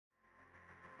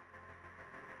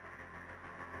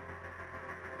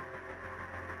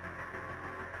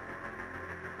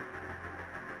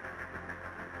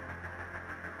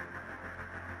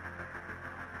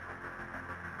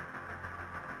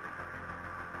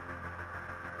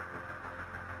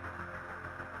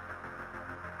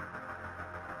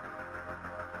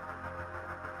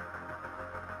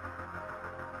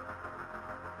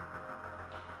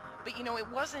But you know, it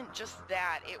wasn't just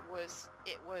that.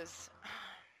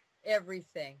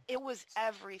 Everything. It was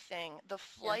everything. The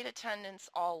Yeah. flight attendants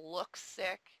all looked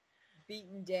sick.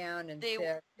 Beaten down and They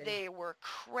sick and they were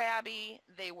crabby.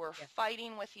 They were yeah.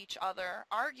 fighting with each other,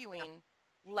 Yeah. arguing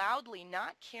loudly,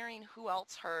 not caring who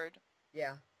else heard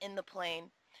Yeah. in the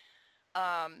plane.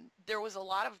 There was a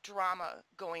lot of drama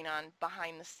going on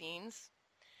behind the scenes.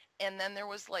 And then there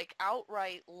was like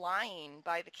outright lying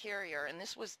by the carrier. And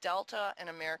this was Delta and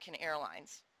American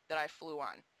Airlines that I flew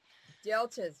on.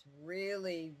 Delta's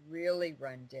really, really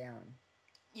run down.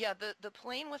 Yeah, the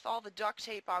plane with all the duct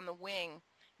tape on the wing,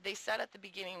 they said at the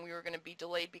beginning we were going to be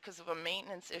delayed because of a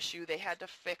maintenance issue. They had to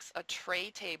fix a tray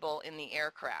table in the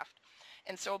aircraft.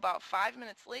 And so about 5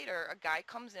 minutes later, a guy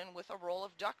comes in with a roll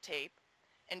of duct tape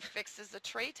and fixes the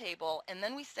tray table. And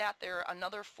then we sat there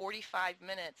another 45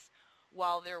 minutes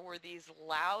while there were these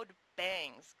loud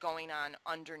bangs going on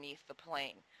underneath the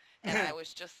plane. And I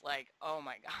was just like, oh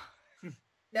my God.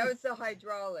 That was the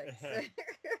hydraulics.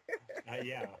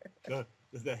 Yeah,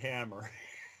 the hammer.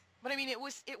 But I mean, it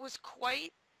was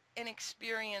quite an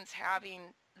experience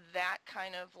having that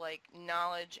kind of like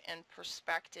knowledge and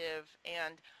perspective.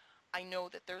 And I know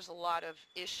that there's a lot of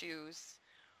issues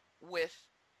with,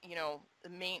 you know, the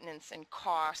maintenance and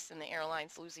costs and the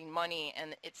airlines losing money,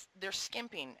 and they're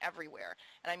skimping everywhere.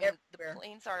 And I mean, the Everywhere.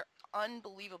 planes are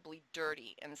unbelievably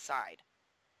dirty inside.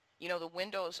 You know, the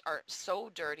windows are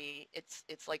so dirty,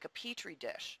 it's like a petri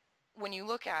dish when you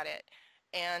look at it.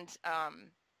 And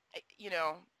you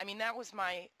know, I mean, that was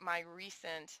my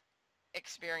recent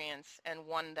experience, and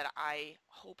one that I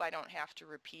hope I don't have to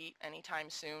repeat anytime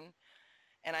soon.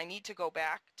 And I need to go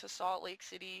back to Salt Lake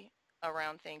City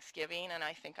around Thanksgiving, and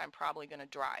I think I'm probably going to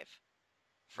drive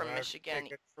from Drive, Michigan.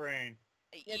 take a train.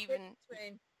 Yeah, take Even a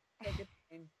train. Take a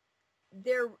train.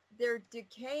 They're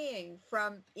decaying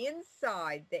from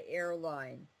inside the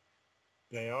airline.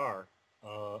 They are.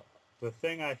 The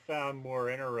thing I found more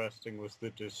interesting was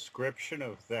the description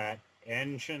of that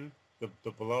engine,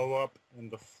 the blow up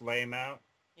and the flame out.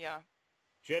 yeah,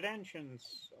 Jet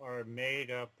engines are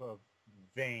made up of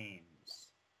vanes.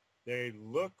 They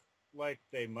look like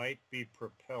they might be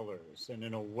propellers, and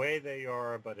in a way they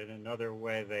are, but in another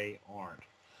way they aren't.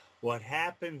 What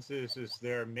happens is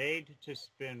they're made to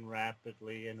spin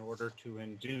rapidly in order to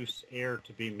induce air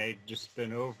to be made to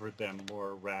spin over them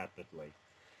more rapidly.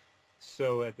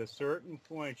 So at a certain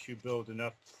point you build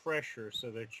enough pressure so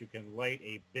that you can light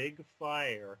a big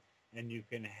fire, and you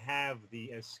can have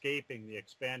the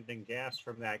expanding gas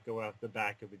from that go out the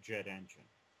back of a jet engine.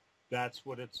 That's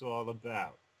what it's all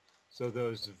about. So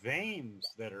those vanes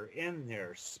that are in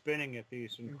there spinning at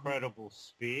these incredible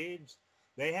speeds,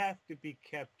 they have to be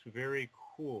kept very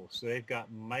cool. So they've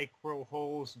got micro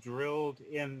holes drilled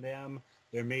in them.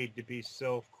 They're made to be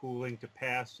self-cooling to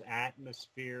pass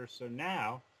atmosphere. So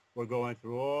now we're going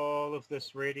through all of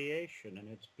this radiation, and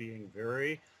it's being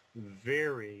very,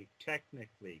 very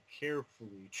technically,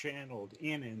 carefully channeled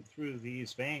in and through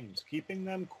these vanes, keeping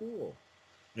them cool.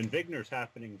 And Wigner's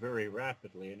happening very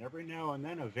rapidly, and every now and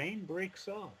then a vane breaks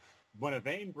off. When a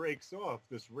vane breaks off,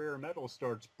 this rare metal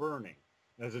starts burning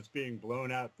as it's being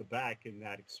blown out the back in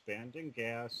that expanding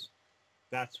gas.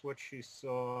 That's what she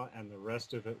saw, and the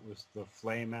rest of it was the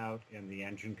flame out and the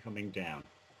engine coming down.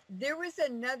 There was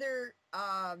another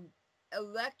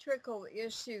electrical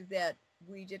issue that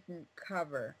we didn't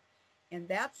cover, and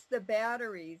that's the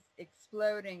batteries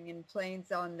exploding in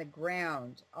planes on the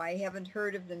ground. I haven't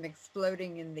heard of them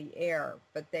exploding in the air,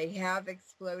 but they have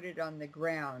exploded on the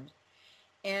ground.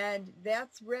 And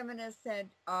that's reminiscent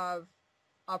of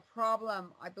a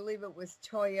problem, I believe it was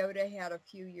Toyota had a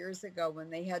few years ago when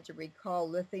they had to recall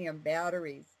lithium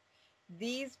batteries.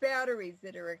 These batteries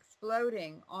that are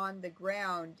exploding on the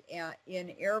ground in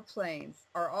airplanes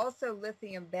are also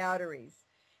lithium batteries.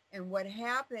 And what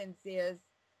happens is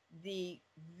the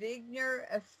Wigner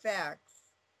effects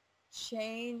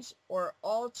change or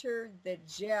alter the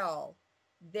gel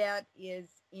that is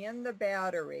in the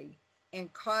battery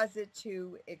and cause it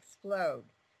to explode.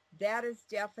 That is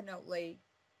definitely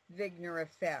Wigner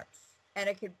effects. And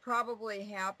it could probably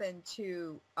happen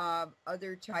to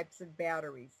other types of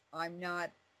batteries. I'm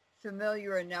not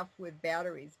familiar enough with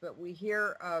batteries, but we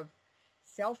hear of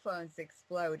cell phones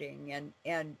exploding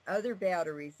and other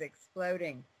batteries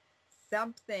exploding.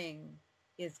 Something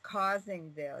is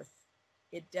causing this.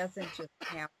 It doesn't just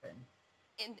happen.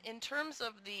 in terms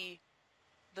of the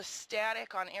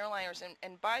static on airliners,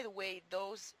 and by the way,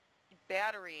 those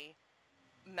battery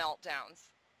meltdowns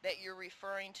that you're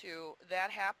referring to, that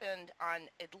happened on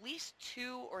at least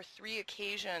 2 or 3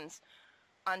 occasions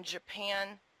on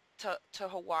Japan to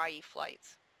Hawaii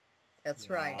flights. That's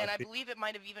Yeah, right. And I believe it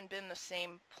might have even been the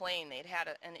same plane. They'd had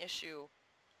an issue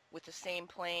with the same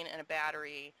plane and a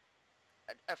battery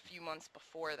a few months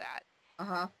before that.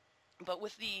 Uh-huh. But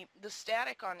with the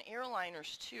static on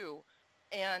airliners too,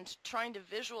 and trying to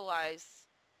visualize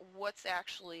what's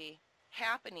actually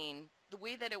happening, the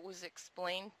way that it was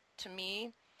explained to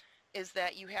me is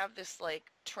that you have this like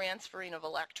transferring of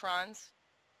electrons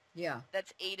Yeah.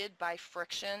 that's aided by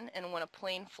friction, and when a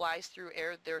plane flies through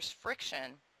air, there's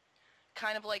friction,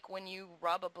 kind of like when you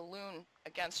rub a balloon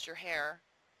against your hair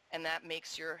and that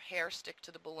makes your hair stick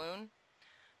to the balloon.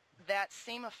 That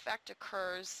same effect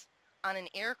occurs on an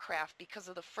aircraft because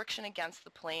of the friction against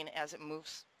the plane as it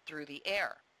moves through the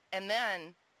air. And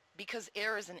then, because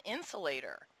air is an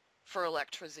insulator for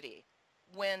electricity,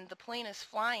 when the plane is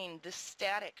flying, this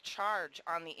static charge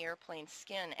on the airplane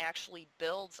skin actually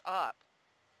builds up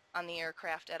on the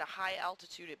aircraft at a high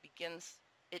altitude.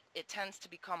 It tends to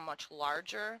become much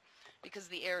larger because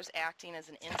the air is acting as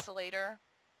an insulator,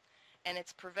 and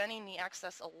it's preventing the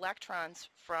excess electrons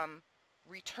from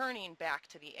returning back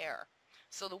to the air.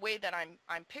 So the way that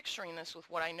I'm picturing this with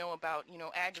what I know about,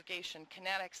 aggregation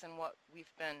kinetics and what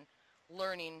we've been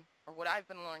learning, or what I've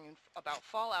been learning about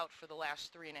fallout for the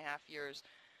last 3.5 years,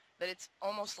 that it's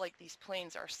almost like these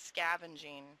planes are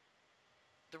scavenging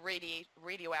the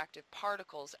radioactive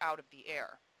particles out of the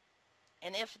air.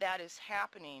 And if that is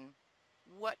happening,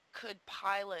 what could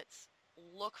pilots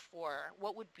look for?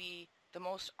 What would be the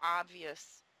most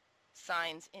obvious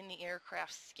signs in the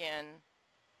aircraft skin?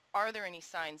 Are there any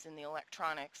signs in the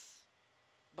electronics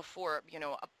before,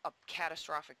 a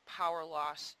catastrophic power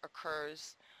loss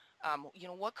occurs?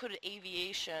 What could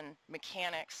aviation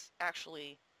mechanics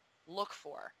actually look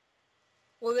for?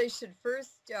 Well, they should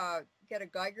first get a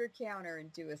Geiger counter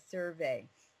and do a survey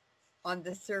on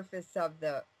the surface of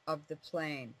the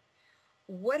plane.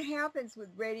 What happens with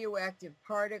radioactive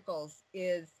particles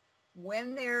is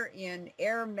when they're in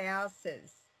air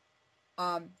masses,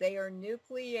 they are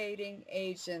nucleating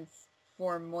agents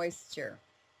for moisture.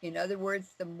 In other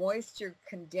words, the moisture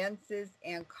condenses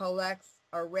and collects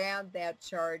around that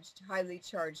highly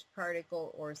charged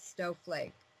particle or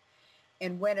snowflake.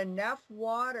 And when enough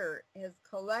water has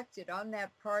collected on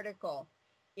that particle,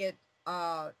 it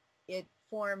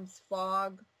forms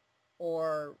fog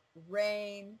or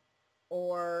rain,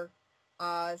 or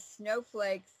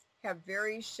snowflakes have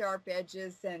very sharp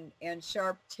edges and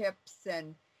sharp tips,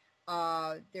 and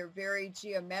they're very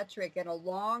geometric. And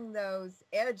along those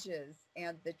edges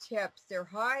and the tips, they're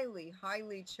highly,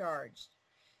 highly charged.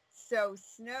 So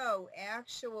snow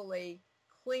actually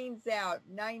cleans out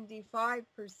 95%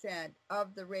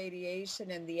 of the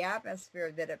radiation in the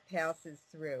atmosphere that it passes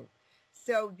through.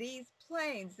 So these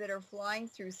planes that are flying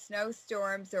through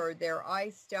snowstorms, or they're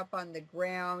iced up on the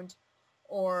ground,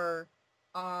 or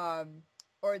they're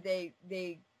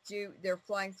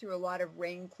flying through a lot of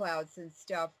rain clouds and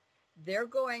stuff, they're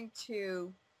going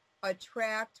to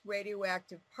attract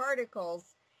radioactive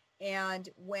particles. And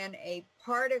when a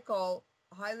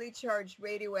highly charged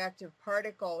radioactive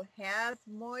particle has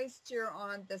moisture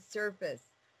on the surface,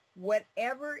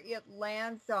 whatever it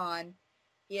lands on,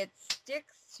 it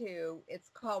sticks to. It's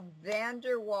called van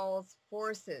der Waals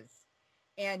forces,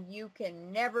 and you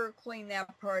can never clean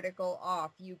that particle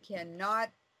off. You cannot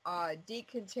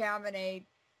decontaminate.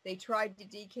 They tried to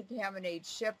decontaminate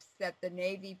ships that the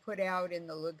Navy put out in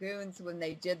the lagoons when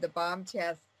they did the bomb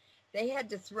test. They had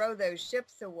to throw those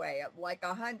ships away, like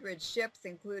 100 ships,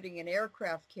 including an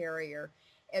aircraft carrier,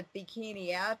 at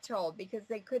Bikini Atoll, because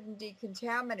they couldn't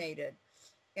decontaminate it.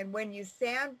 And when you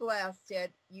sandblast it,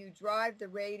 you drive the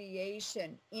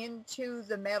radiation into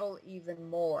the metal even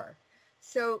more.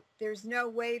 So there's no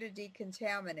way to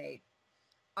decontaminate.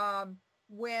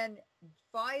 When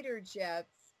fighter jets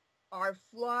are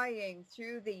flying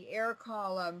through the air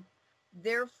column,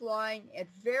 they're flying at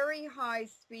very high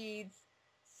speeds,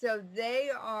 so they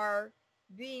are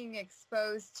being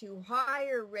exposed to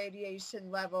higher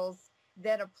radiation levels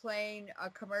than a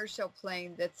commercial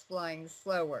plane that's flying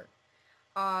slower.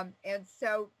 And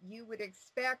so you would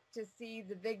expect to see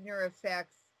the Wigner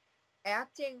effects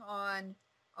acting on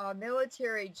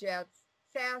military jets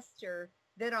faster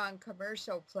than on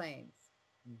commercial planes.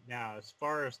 Now, as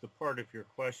far as the part of your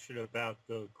question about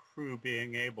the crew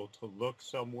being able to look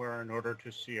somewhere in order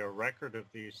to see a record of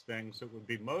these things, it would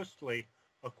be mostly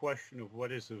a question of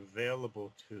what is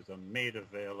available to them, made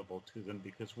available to them,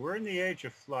 because we're in the age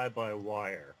of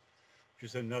fly-by-wire, which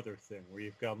is another thing where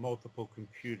you've got multiple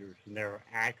computers and they're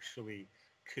actually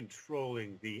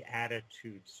controlling the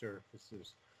attitude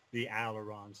surfaces, the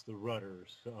ailerons, the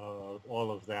rudders,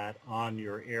 all of that on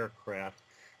your aircraft.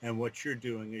 And what you're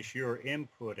doing is you're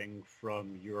inputting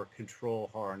from your control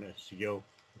harness, yoke,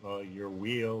 your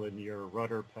wheel and your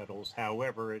rudder pedals,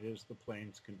 however it is the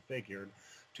plane's configured,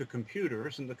 to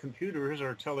computers, and the computers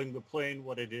are telling the plane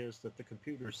what it is that the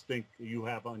computers think you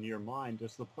have on your mind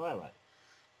as the pilot.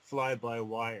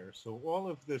 Fly-by-wire. So all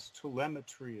of this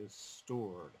telemetry is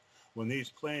stored. When these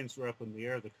planes are up in the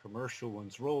air, the commercial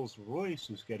ones, Rolls-Royce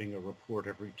is getting a report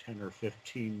every 10 or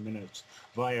 15 minutes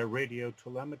via radio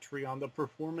telemetry on the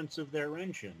performance of their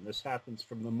engine. This happens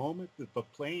from the moment that the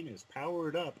plane is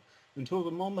powered up until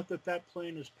the moment that that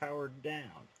plane is powered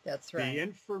down. That's right. The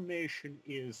information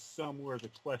is somewhere. The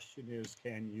question is,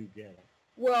 can you get it?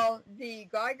 Well, the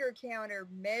Geiger counter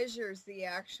measures the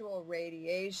actual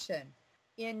radiation.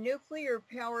 In nuclear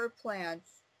power plants,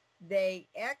 they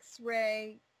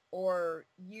X-ray or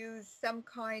use some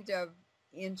kind of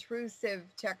intrusive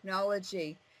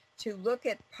technology to look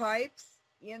at pipes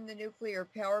in the nuclear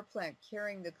power plant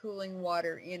carrying the cooling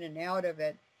water in and out of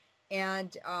it.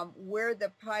 And where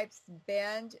the pipes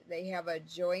bend, they have a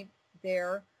joint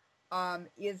there,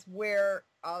 is where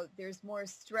there's more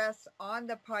stress on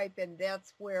the pipe, and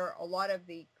that's where a lot of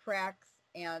the cracks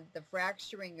and the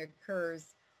fracturing occurs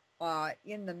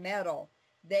in the metal.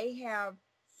 They have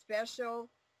special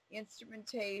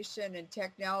instrumentation and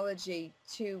technology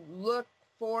to look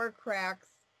for cracks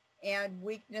and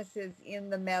weaknesses in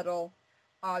the metal.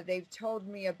 They've told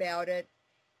me about it,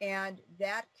 and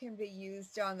that can be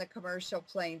used on the commercial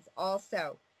planes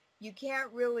also. You can't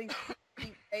really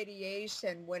see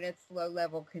radiation when it's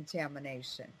low-level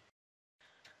contamination.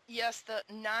 Yes, the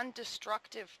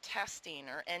non-destructive testing,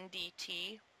 or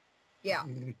NDT. Yeah.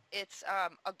 It's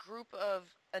a group of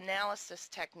analysis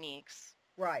techniques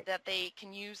Right. that they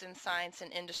can use in science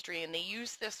and industry, and they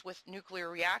use this with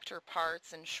nuclear reactor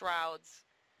parts and shrouds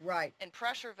Right. and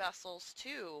pressure vessels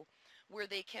too, where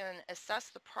they can assess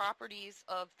the properties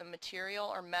of the material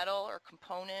or metal or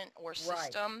component or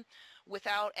system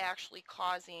without actually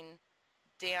causing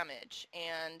damage.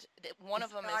 And one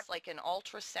of them is like an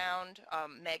ultrasound,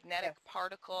 magnetic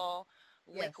particle,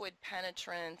 liquid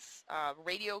penetrance,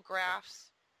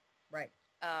 radiographs, Right.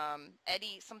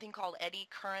 something called eddy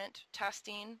current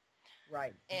testing,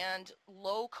 Right. and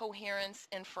low coherence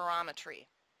interferometry.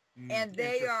 And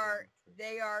they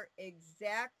are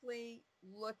exactly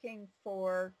looking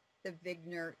for the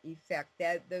Wigner effect.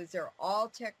 Those are all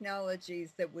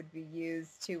technologies that would be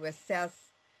used to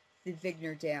assess the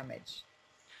Wigner damage.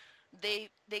 They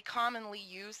commonly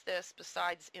use this,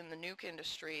 besides in the nuke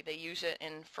industry. They use it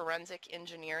in forensic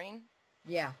engineering.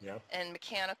 Yeah. Yep. And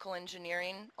mechanical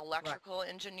engineering, electrical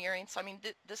engineering. So I mean,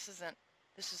 this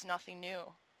is nothing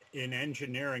new. In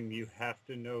engineering, you have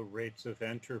to know rates of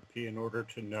entropy in order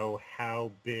to know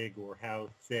how big or how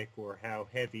thick or how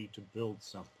heavy to build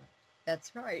something.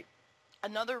 That's right.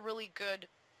 Another really good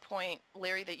point,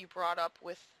 Larry, that you brought up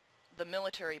with the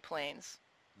military planes,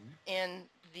 in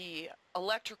the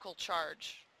electrical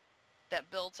charge that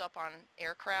builds up on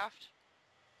aircraft,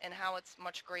 and how it's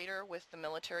much greater with the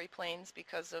military planes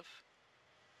because of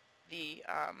the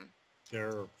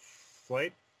Their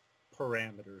flight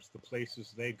parameters, the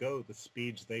places they go, the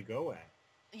speeds they go at.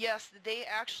 Yes, they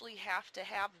actually have to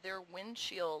have their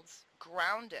windshields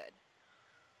grounded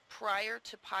prior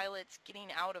to pilots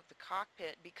getting out of the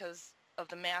cockpit because of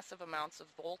the massive amounts of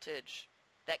voltage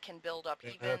that can build up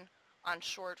even on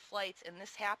short flights. And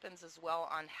this happens as well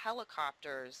on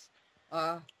helicopters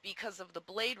because of the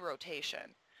blade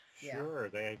rotation. Sure,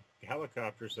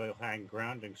 helicopters, they'll hang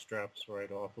grounding straps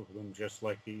right off of them, just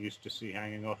like you used to see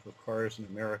hanging off of cars in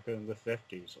America in the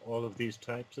 50s. All of these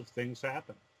types of things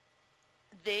happen.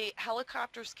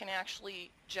 Helicopters can actually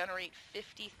generate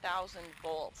 50,000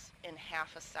 volts in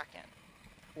half a second.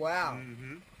 Wow.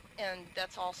 Mm-hmm. And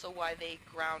that's also why they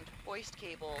ground hoist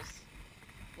cables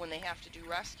when they have to do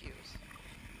rescues.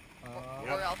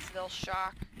 Or else they'll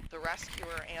shock the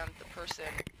rescuer and the person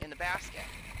in the basket.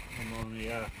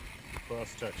 Ammonia,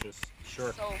 cross touches.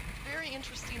 Sure. So very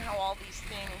interesting how all these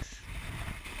things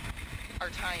are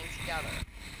tying together.